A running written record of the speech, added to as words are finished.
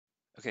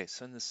Okay,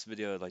 so in this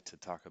video, I'd like to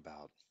talk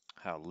about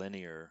how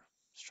linear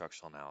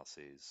structural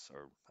analyses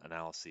or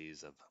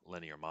analyses of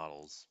linear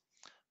models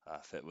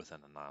fit within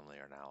a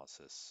nonlinear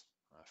analysis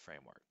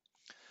framework.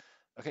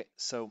 Okay,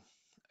 so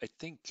I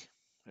think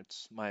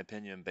it's my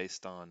opinion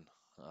based on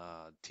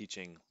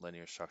teaching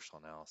linear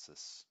structural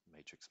analysis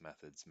matrix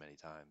methods many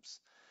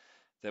times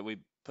that we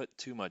put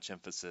too much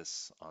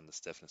emphasis on the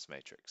stiffness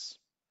matrix.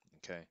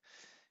 Okay,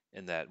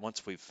 in that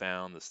once we've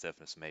found the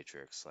stiffness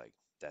matrix, like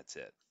that's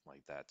it.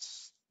 Like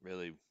that's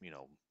really,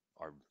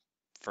 our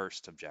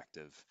first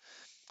objective.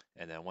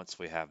 And then once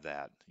we have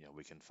that,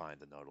 we can find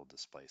the nodal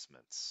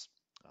displacements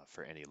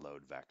for any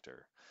load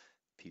vector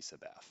P sub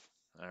f.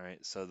 All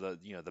right, so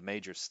the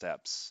major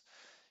steps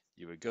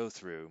you would go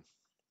through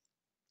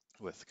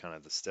with kind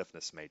of the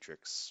stiffness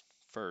matrix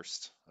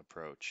first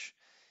approach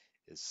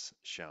is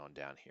shown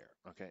down here.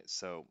 Okay,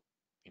 so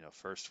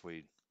first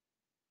we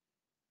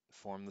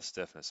form the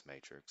stiffness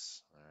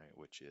matrix, all right,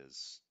 which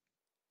is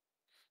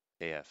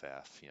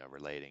KFF,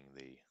 relating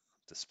the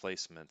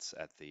displacements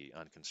at the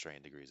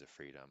unconstrained degrees of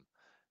freedom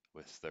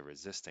with the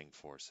resisting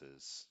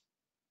forces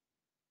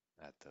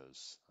at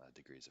those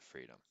degrees of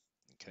freedom.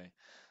 Okay,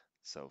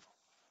 so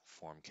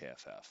form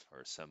KFF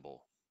or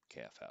symbol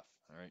KFF.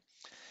 All right,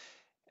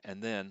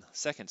 and then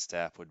second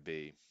step would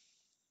be,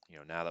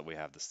 now that we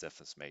have the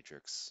stiffness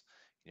matrix,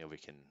 we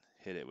can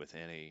hit it with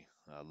any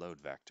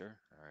load vector.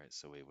 All right,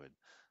 so we would,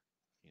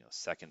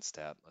 second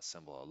step,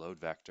 assemble a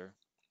load vector.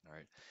 All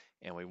right,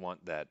 and we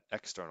want that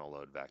external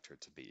load vector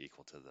to be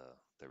equal to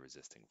the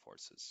resisting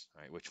forces,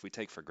 right, which we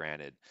take for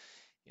granted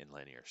in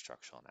linear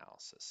structural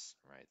analysis,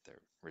 right? The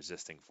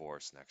resisting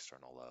force and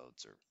external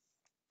loads are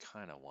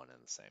kind of one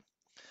and the same.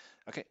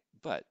 Okay,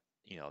 but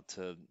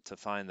to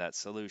find that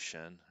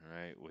solution,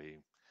 right, we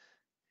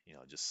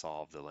just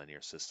solve the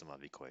linear system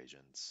of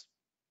equations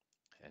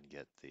and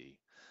get the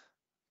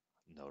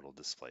nodal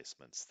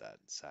displacements that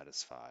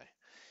satisfy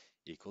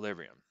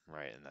equilibrium,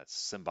 right? And that's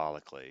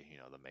symbolically,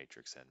 the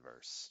matrix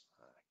inverse,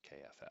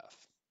 KFF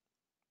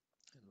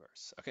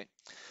inverse. Okay,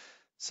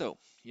 so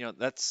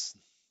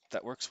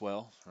that works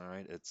well, all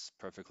right? It's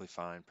perfectly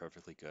fine,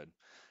 perfectly good.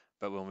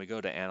 But when we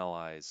go to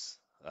analyze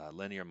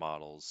linear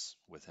models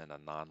within a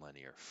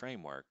nonlinear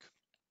framework,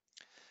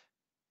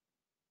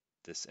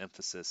 this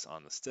emphasis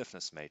on the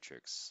stiffness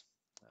matrix,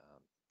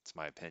 it's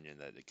my opinion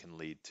that it can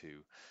lead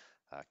to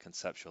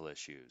conceptual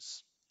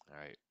issues, all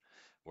right?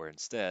 Where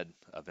instead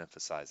of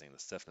emphasizing the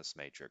stiffness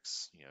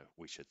matrix,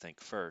 we should think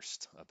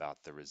first about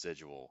the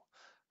residual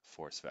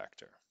force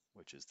vector,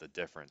 which is the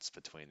difference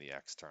between the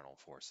external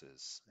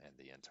forces and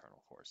the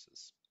internal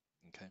forces,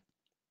 okay?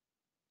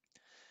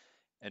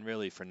 And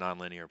really, for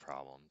nonlinear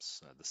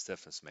problems, the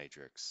stiffness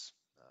matrix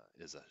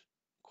is a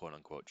quote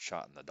unquote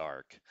shot in the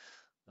dark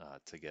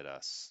to get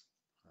us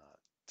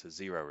to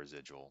zero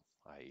residual,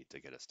 i.e.,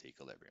 to get us to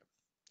equilibrium.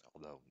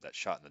 Although that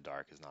shot in the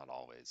dark is not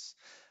always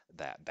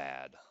that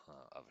bad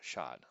of a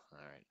shot, all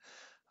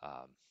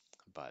right?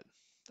 But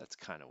that's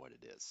kind of what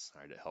it is,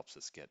 all right? It helps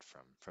us get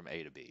from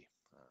A to B,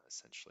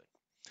 essentially.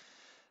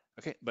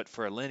 Okay, but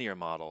for a linear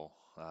model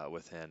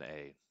within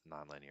a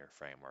nonlinear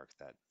framework,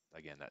 that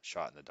again, that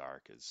shot in the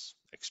dark is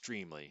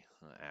extremely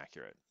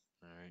accurate.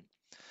 All right,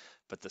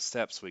 but the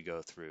steps we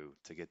go through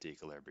to get to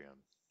equilibrium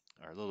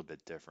are a little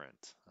bit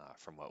different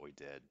from what we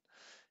did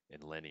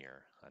in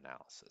linear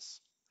analysis.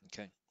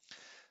 Okay,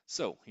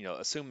 so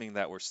assuming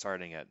that we're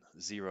starting at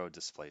zero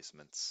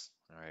displacements,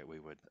 all right, we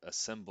would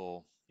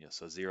assemble,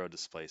 so zero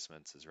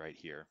displacements is right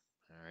here.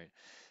 All right,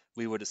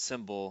 we would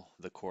assemble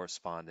the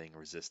corresponding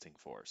resisting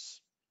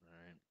force. All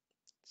right.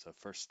 So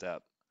first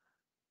step,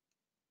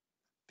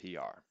 PR,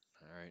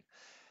 all right?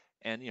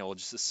 And we'll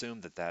just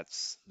assume that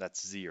that's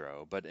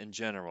zero, but in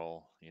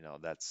general,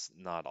 that's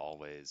not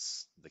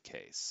always the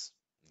case,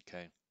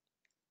 okay?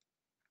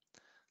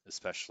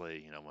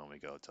 Especially, when we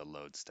go to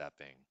load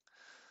stepping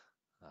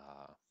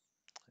uh,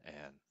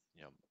 and,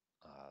 you know,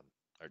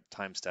 or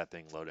time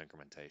stepping, load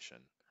incrementation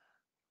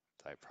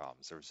type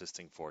problems. The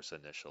resisting force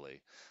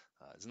initially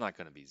is not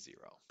going to be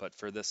zero, but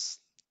for this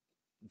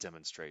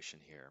demonstration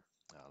here,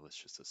 let's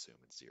just assume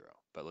it's zero,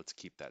 but let's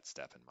keep that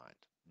step in mind,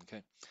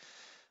 okay?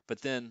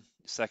 But then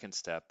second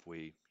step,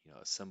 we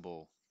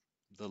assemble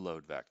the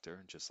load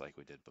vector just like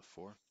we did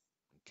before.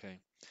 Okay.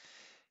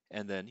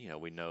 And then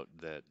we note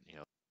that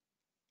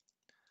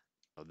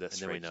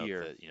this right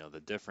here, the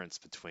difference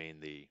between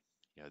the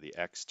the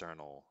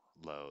external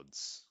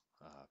loads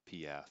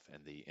PF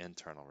and the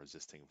internal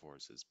resisting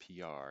forces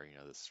PR,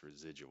 this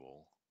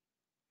residual,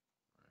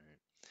 right,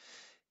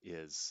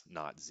 is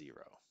not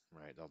zero,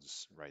 right? I'll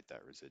just write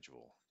that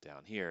residual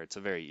down here. It's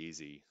a very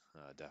easy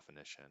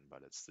definition,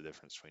 but it's the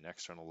difference between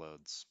external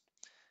loads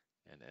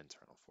and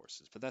internal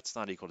forces, but that's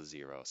not equal to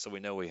zero. So we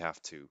know we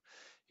have to,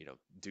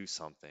 do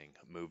something,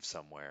 move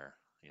somewhere,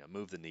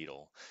 move the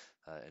needle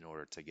in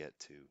order to get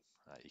to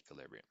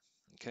equilibrium.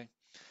 Okay,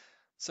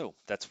 so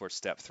that's where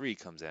step three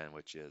comes in,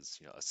 which is,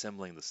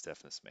 assembling the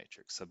stiffness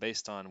matrix. So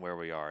based on where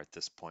we are at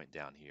this point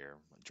down here,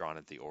 drawn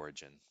at the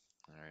origin,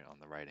 all right, on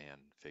the right-hand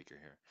figure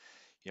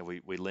here,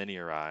 we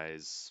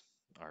linearize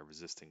our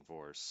resisting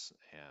force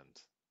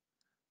and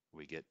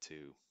we get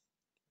to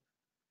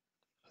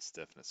a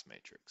stiffness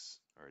matrix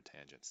or a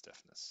tangent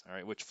stiffness. All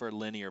right, which for a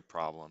linear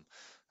problem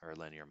or a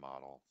linear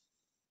model,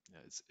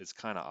 it's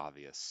kind of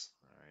obvious.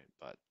 All right,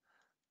 but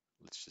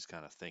let's just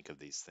kind of think of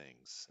these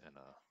things in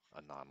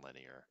a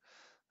nonlinear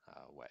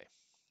way.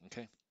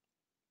 Okay,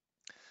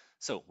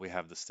 so we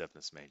have the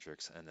stiffness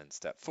matrix, and then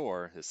step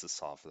 4 is to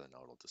solve for the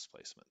nodal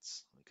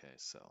displacements. Okay,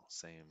 so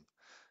same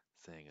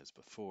thing as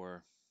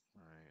before.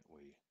 All right,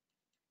 we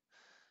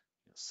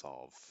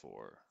solve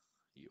for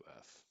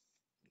UF.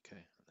 Okay,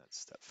 and that's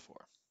step 4.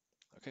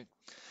 Okay,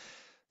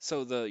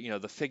 so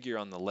the figure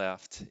on the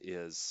left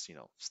is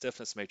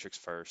stiffness matrix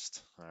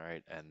first, all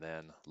right, and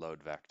then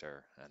load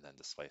vector, and then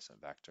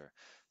displacement vector.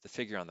 The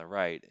figure on the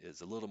right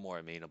is a little more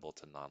amenable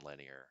to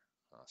nonlinear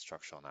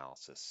structural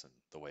analysis and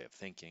the way of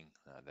thinking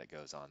that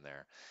goes on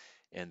there,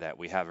 in that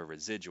we have a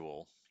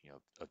residual,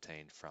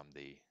 obtained from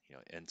the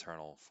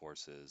internal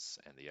forces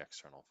and the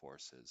external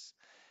forces.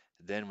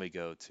 Then we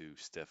go to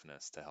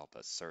stiffness to help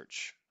us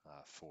search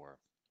for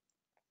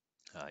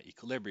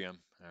equilibrium,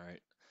 all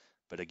right.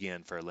 But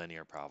again, for a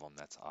linear problem,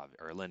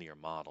 or a linear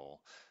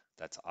model,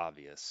 that's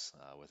obvious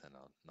within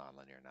a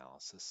nonlinear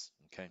analysis.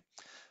 Okay,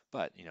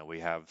 but we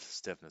have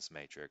stiffness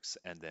matrix,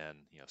 and then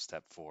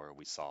step 4,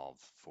 we solve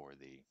for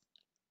the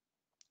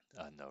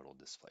nodal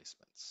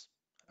displacements.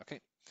 Okay,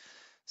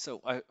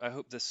 so I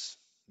hope this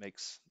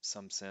makes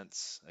some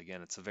sense.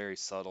 Again, it's a very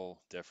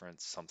subtle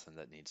difference, something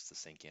that needs to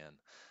sink in,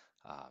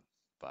 uh,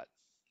 but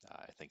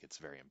I think it's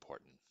very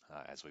important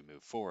as we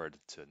move forward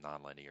to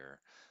nonlinear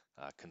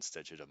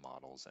constitutive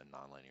models and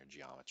nonlinear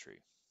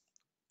geometry.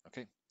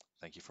 Okay,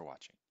 thank you for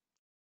watching.